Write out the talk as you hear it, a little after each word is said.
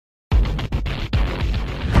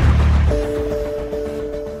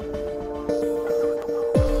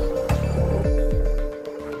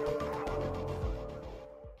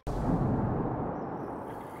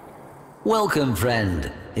Welcome, friend.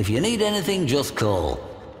 If you need anything, just call.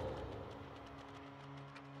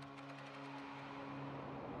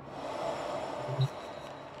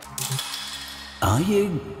 Are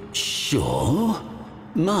you sure?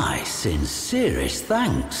 My sincerest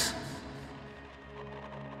thanks.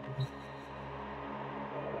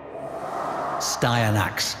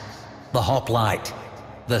 Styanax, the Hoplite,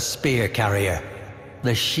 the spear carrier,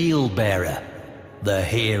 the shield bearer, the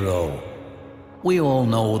hero. We all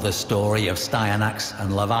know the story of Styanax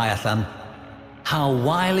and Leviathan. How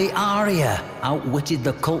wily Arya outwitted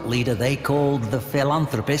the cult leader they called the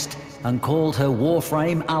Philanthropist and called her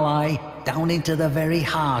Warframe ally down into the very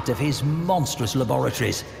heart of his monstrous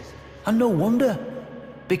laboratories. And no wonder,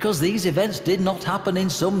 because these events did not happen in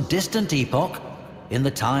some distant epoch, in the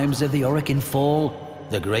times of the Orokin Fall,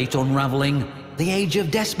 the Great Unraveling, the Age of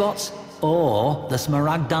Despots, or the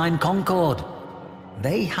Smaragdine Concord.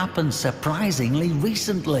 They happened surprisingly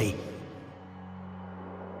recently.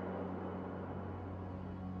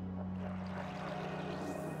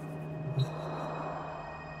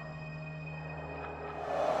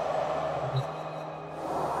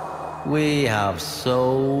 We have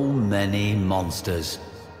so many monsters.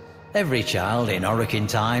 Every child in Orokin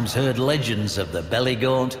times heard legends of the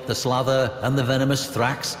Belligaunt, the Slather, and the venomous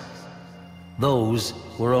Thrax. Those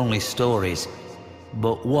were only stories,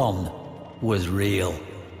 but one was real.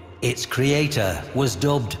 Its creator was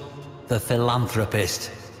dubbed the Philanthropist.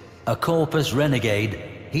 A corpus renegade,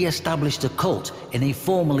 he established a cult in a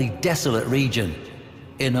formerly desolate region,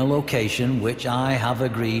 in a location which I have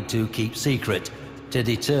agreed to keep secret to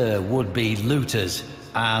deter would-be looters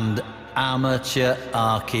and amateur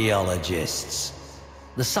archaeologists.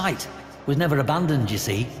 The site was never abandoned, you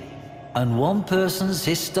see, and one person's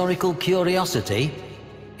historical curiosity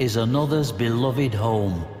is another's beloved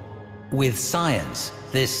home. With science,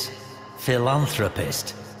 this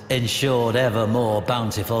philanthropist ensured ever more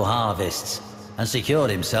bountiful harvests and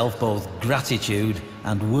secured himself both gratitude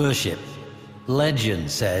and worship.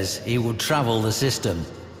 Legend says he would travel the system,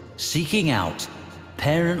 seeking out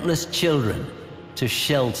parentless children to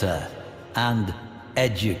shelter and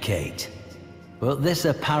educate. But this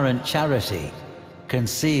apparent charity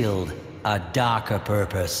concealed a darker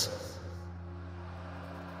purpose.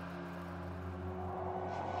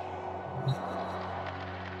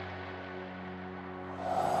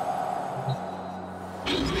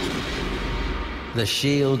 The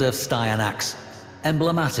Shield of Styanax,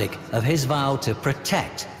 emblematic of his vow to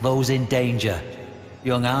protect those in danger.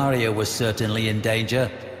 Young Arya was certainly in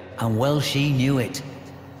danger, and well she knew it.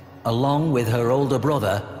 Along with her older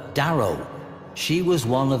brother, Darrow, she was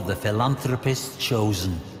one of the Philanthropist's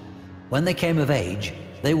chosen. When they came of age,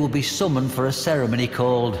 they will be summoned for a ceremony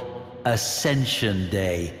called Ascension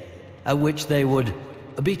Day, at which they would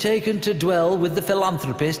be taken to dwell with the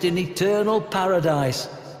Philanthropist in eternal paradise.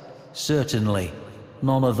 Certainly,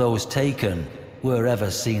 none of those taken were ever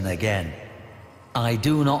seen again. I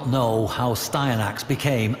do not know how Styanax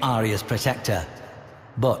became Arya's protector,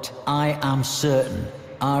 but I am certain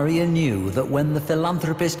Arya knew that when the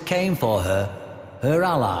Philanthropist came for her, her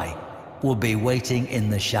ally would be waiting in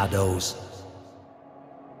the shadows.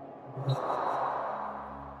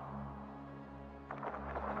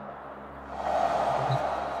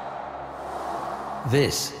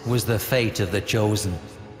 This was the fate of the Chosen,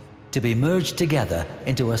 to be merged together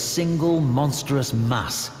into a single monstrous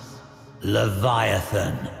mass.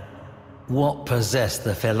 Leviathan. What possessed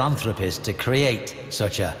the Philanthropist to create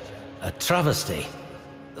such a travesty?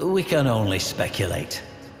 We can only speculate.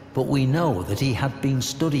 But we know that he had been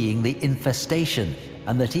studying the infestation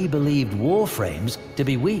and that he believed Warframes to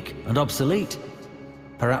be weak and obsolete.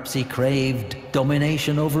 Perhaps he craved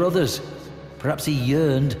domination over others. Perhaps he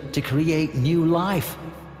yearned to create new life.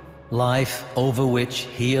 Life over which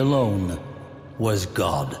he alone was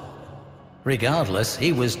God. Regardless,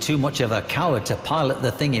 he was too much of a coward to pilot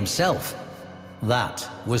the thing himself. That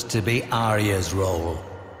was to be Arya's role.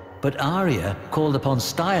 But Arya called upon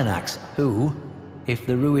Styanax, who, if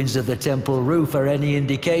the ruins of the temple roof are any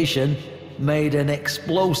indication, made an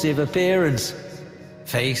explosive appearance.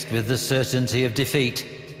 Faced with the certainty of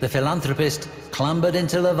defeat, the Philanthropist clambered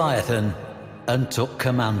into Leviathan and took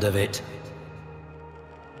command of it.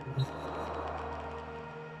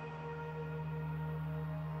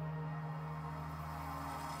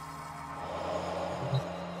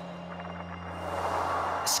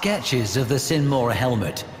 Sketches of the Sinmora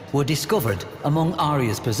helmet were discovered among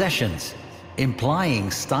Arya's possessions, implying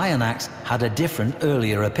Styanax had a different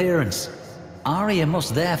earlier appearance. Arya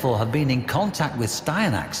must therefore have been in contact with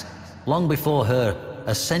Styanax long before her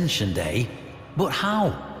Ascension Day. But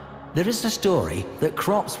how? There is a story that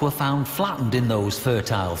crops were found flattened in those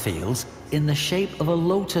fertile fields, in the shape of a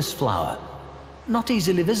lotus flower, not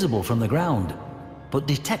easily visible from the ground, but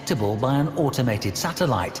detectable by an automated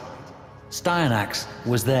satellite. Styanax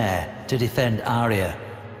was there to defend Arya,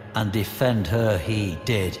 and defend her he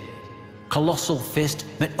did. Colossal fist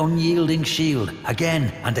met unyielding shield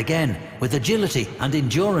again and again, with agility and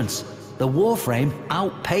endurance. The Warframe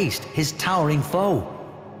outpaced his towering foe.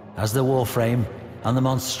 As the Warframe and the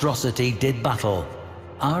monstrosity did battle,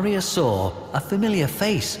 Arya saw a familiar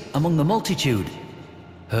face among the multitude.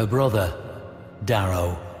 Her brother,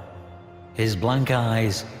 Darrow. His blank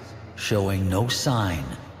eyes showing no sign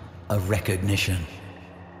of recognition.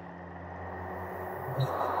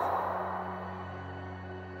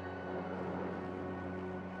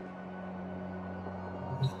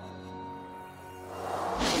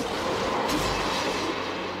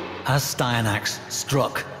 As Styanax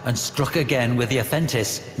struck and struck again with the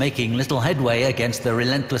Aphentis, making little headway against the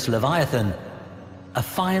relentless Leviathan, a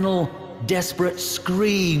final, desperate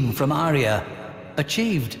scream from Arya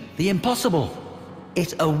achieved the impossible.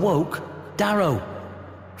 It awoke Darrow.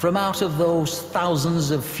 From out of those thousands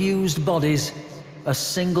of fused bodies, a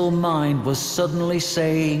single mind was suddenly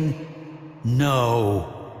saying, "No."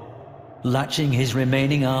 Latching his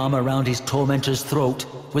remaining arm around his tormentor's throat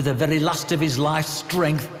with the very last of his life's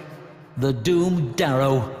strength, the doomed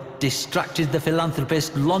Darrow distracted the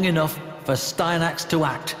philanthropist long enough for Styanax to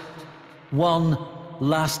act. One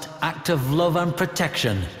last act of love and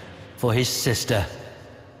protection for his sister.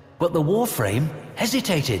 But the Warframe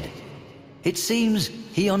hesitated. It seems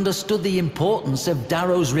he understood the importance of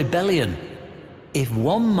Darrow's rebellion. If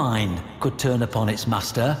one mind could turn upon its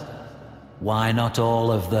master, why not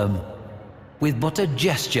all of them? With but a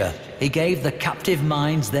gesture, he gave the captive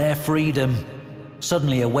minds their freedom.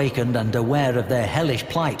 Suddenly awakened and aware of their hellish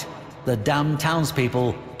plight, the damned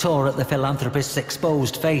townspeople tore at the philanthropist's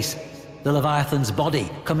exposed face, the Leviathan's body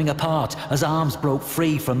coming apart as arms broke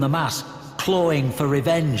free from the mass, clawing for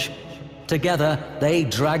revenge. Together, they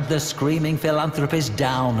dragged the screaming philanthropist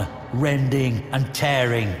down, rending and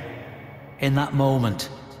tearing. In that moment,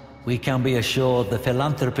 we can be assured the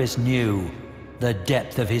philanthropist knew the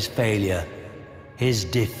depth of his failure, his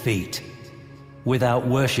defeat. Without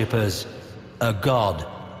worshippers, a god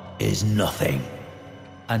is nothing.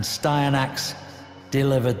 And Styanax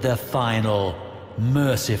delivered the final,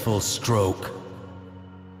 merciful stroke.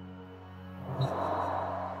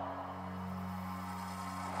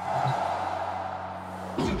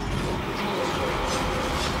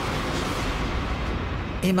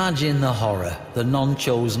 Imagine the horror the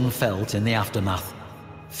non-chosen felt in the aftermath.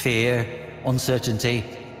 Fear, uncertainty,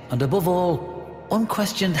 and above all,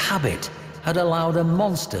 unquestioned habit had allowed a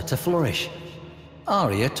monster to flourish.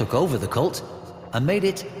 Arya took over the cult and made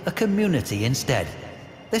it a community instead.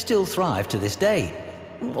 They still thrive to this day,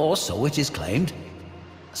 or so it is claimed.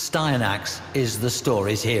 Styanax is the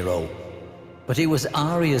story's hero, but it was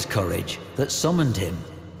Arya's courage that summoned him.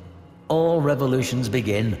 All revolutions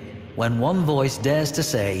begin when one voice dares to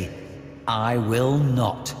say, "I will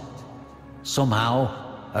not." Somehow,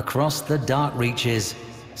 across the dark reaches,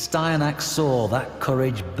 Styanax saw that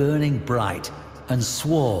courage burning bright and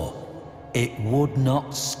swore it would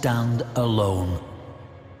not stand alone.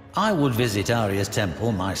 I would visit Arya's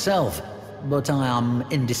temple myself, but I am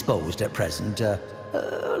indisposed at present, a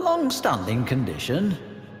long-standing condition.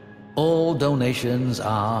 All donations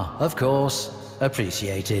are, of course,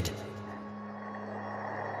 appreciated.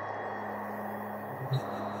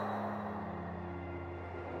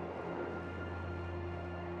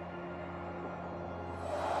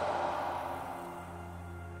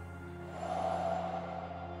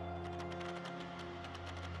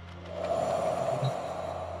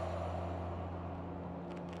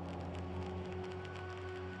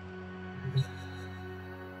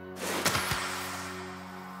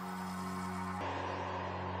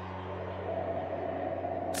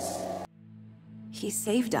 He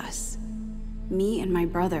saved us, me and my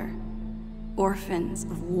brother, orphans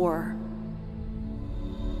of war.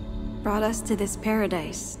 Brought us to this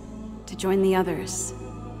paradise to join the others.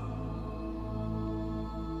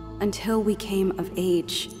 Until we came of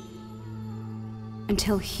age.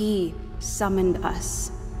 Until he summoned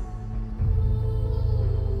us.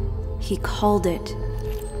 He called it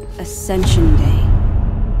Ascension Day.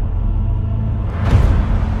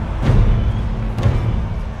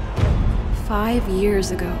 "5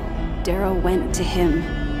 years ago, Darrow went to him.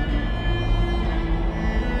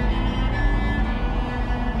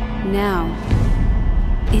 Now,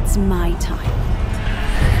 it's my time."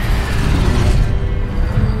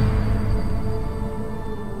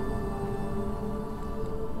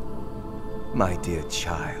 My dear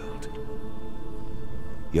child,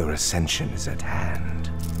 your ascension is at hand.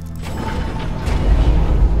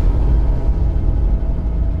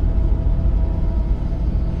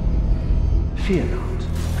 Fear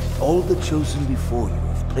not. All the chosen before you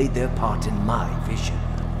have played their part in my vision.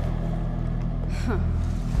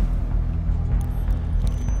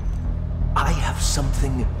 I have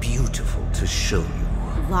something beautiful to show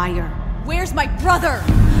you. Liar. Where's my brother?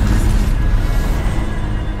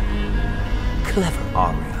 Clever,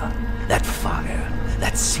 Arya. That fire,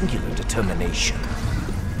 that singular determination,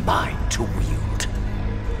 mine to wield.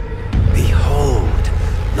 Behold,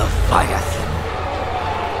 Leviathan.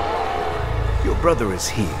 Your brother is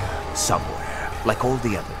here, somewhere, like all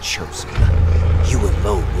the other chosen. You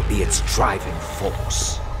alone will be its driving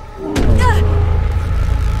force.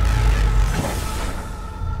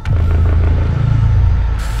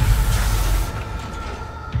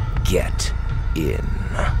 Get in.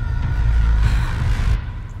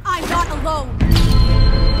 I'm not alone!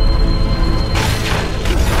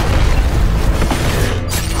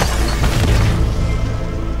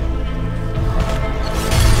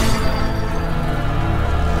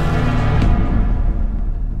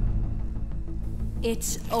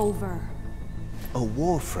 It's over. A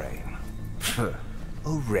Warframe? A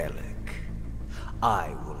relic.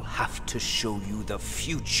 I will have to show you the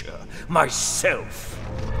future myself.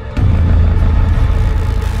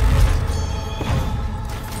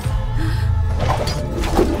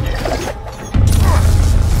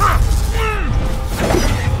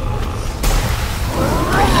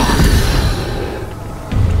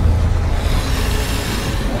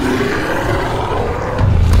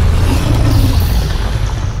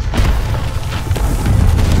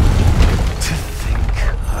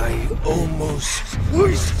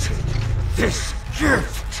 Wasted this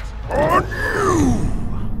gift on you!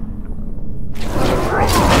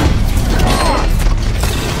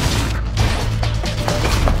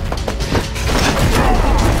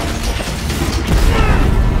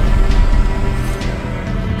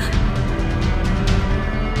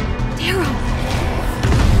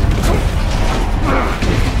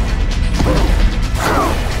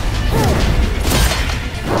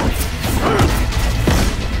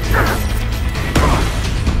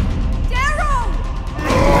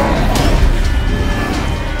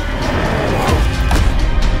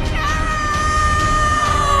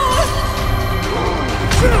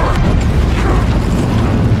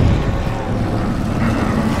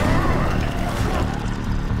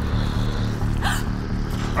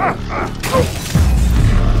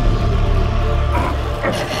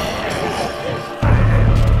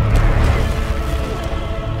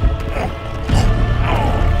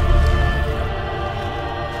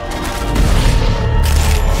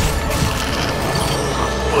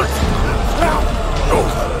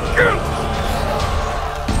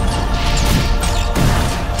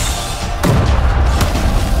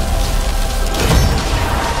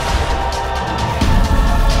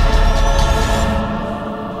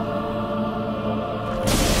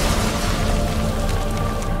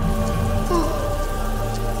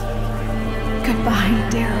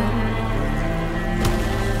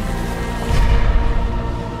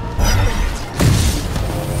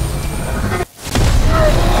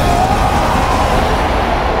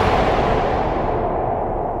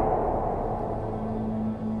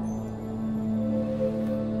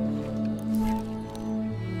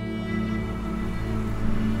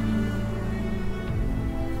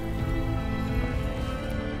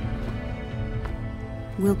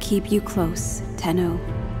 We'll keep you close, Tenno.